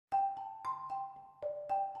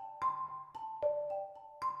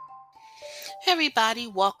Hey everybody,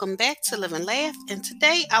 welcome back to Live and Laugh, and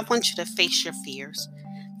today I want you to face your fears.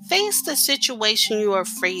 Face the situation you are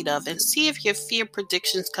afraid of and see if your fear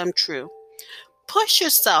predictions come true. Push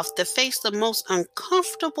yourself to face the most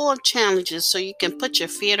uncomfortable of challenges so you can put your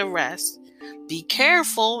fear to rest. Be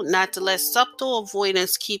careful not to let subtle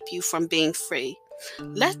avoidance keep you from being free.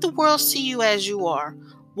 Let the world see you as you are.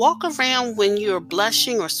 Walk around when you're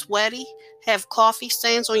blushing or sweaty, have coffee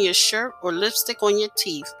stains on your shirt or lipstick on your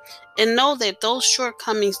teeth, and know that those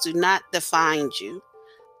shortcomings do not define you.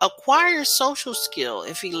 Acquire social skill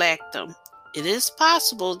if you lack them. It is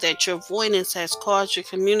possible that your avoidance has caused your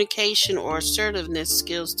communication or assertiveness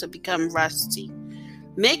skills to become rusty.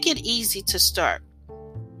 Make it easy to start.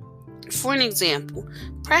 For an example,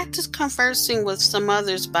 practice conversing with some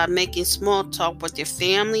others by making small talk with your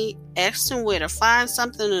family, asking where to find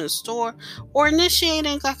something in the store, or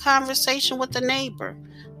initiating a conversation with a neighbor.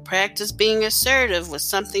 Practice being assertive with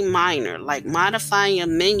something minor, like modifying a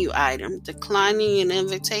menu item, declining an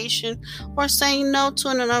invitation, or saying no to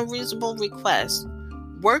an unreasonable request.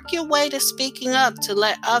 Work your way to speaking up to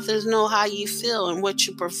let others know how you feel and what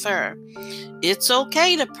you prefer. It's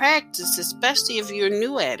okay to practice, especially if you're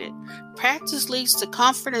new at it. Practice leads to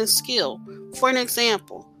comfort and skill. For an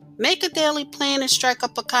example, make a daily plan and strike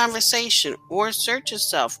up a conversation, or assert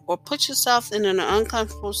yourself, or put yourself in an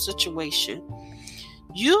uncomfortable situation.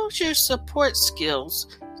 Use your support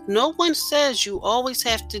skills. No one says you always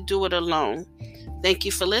have to do it alone. Thank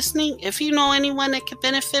you for listening. If you know anyone that could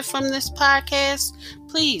benefit from this podcast,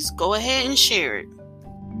 please go ahead and share it.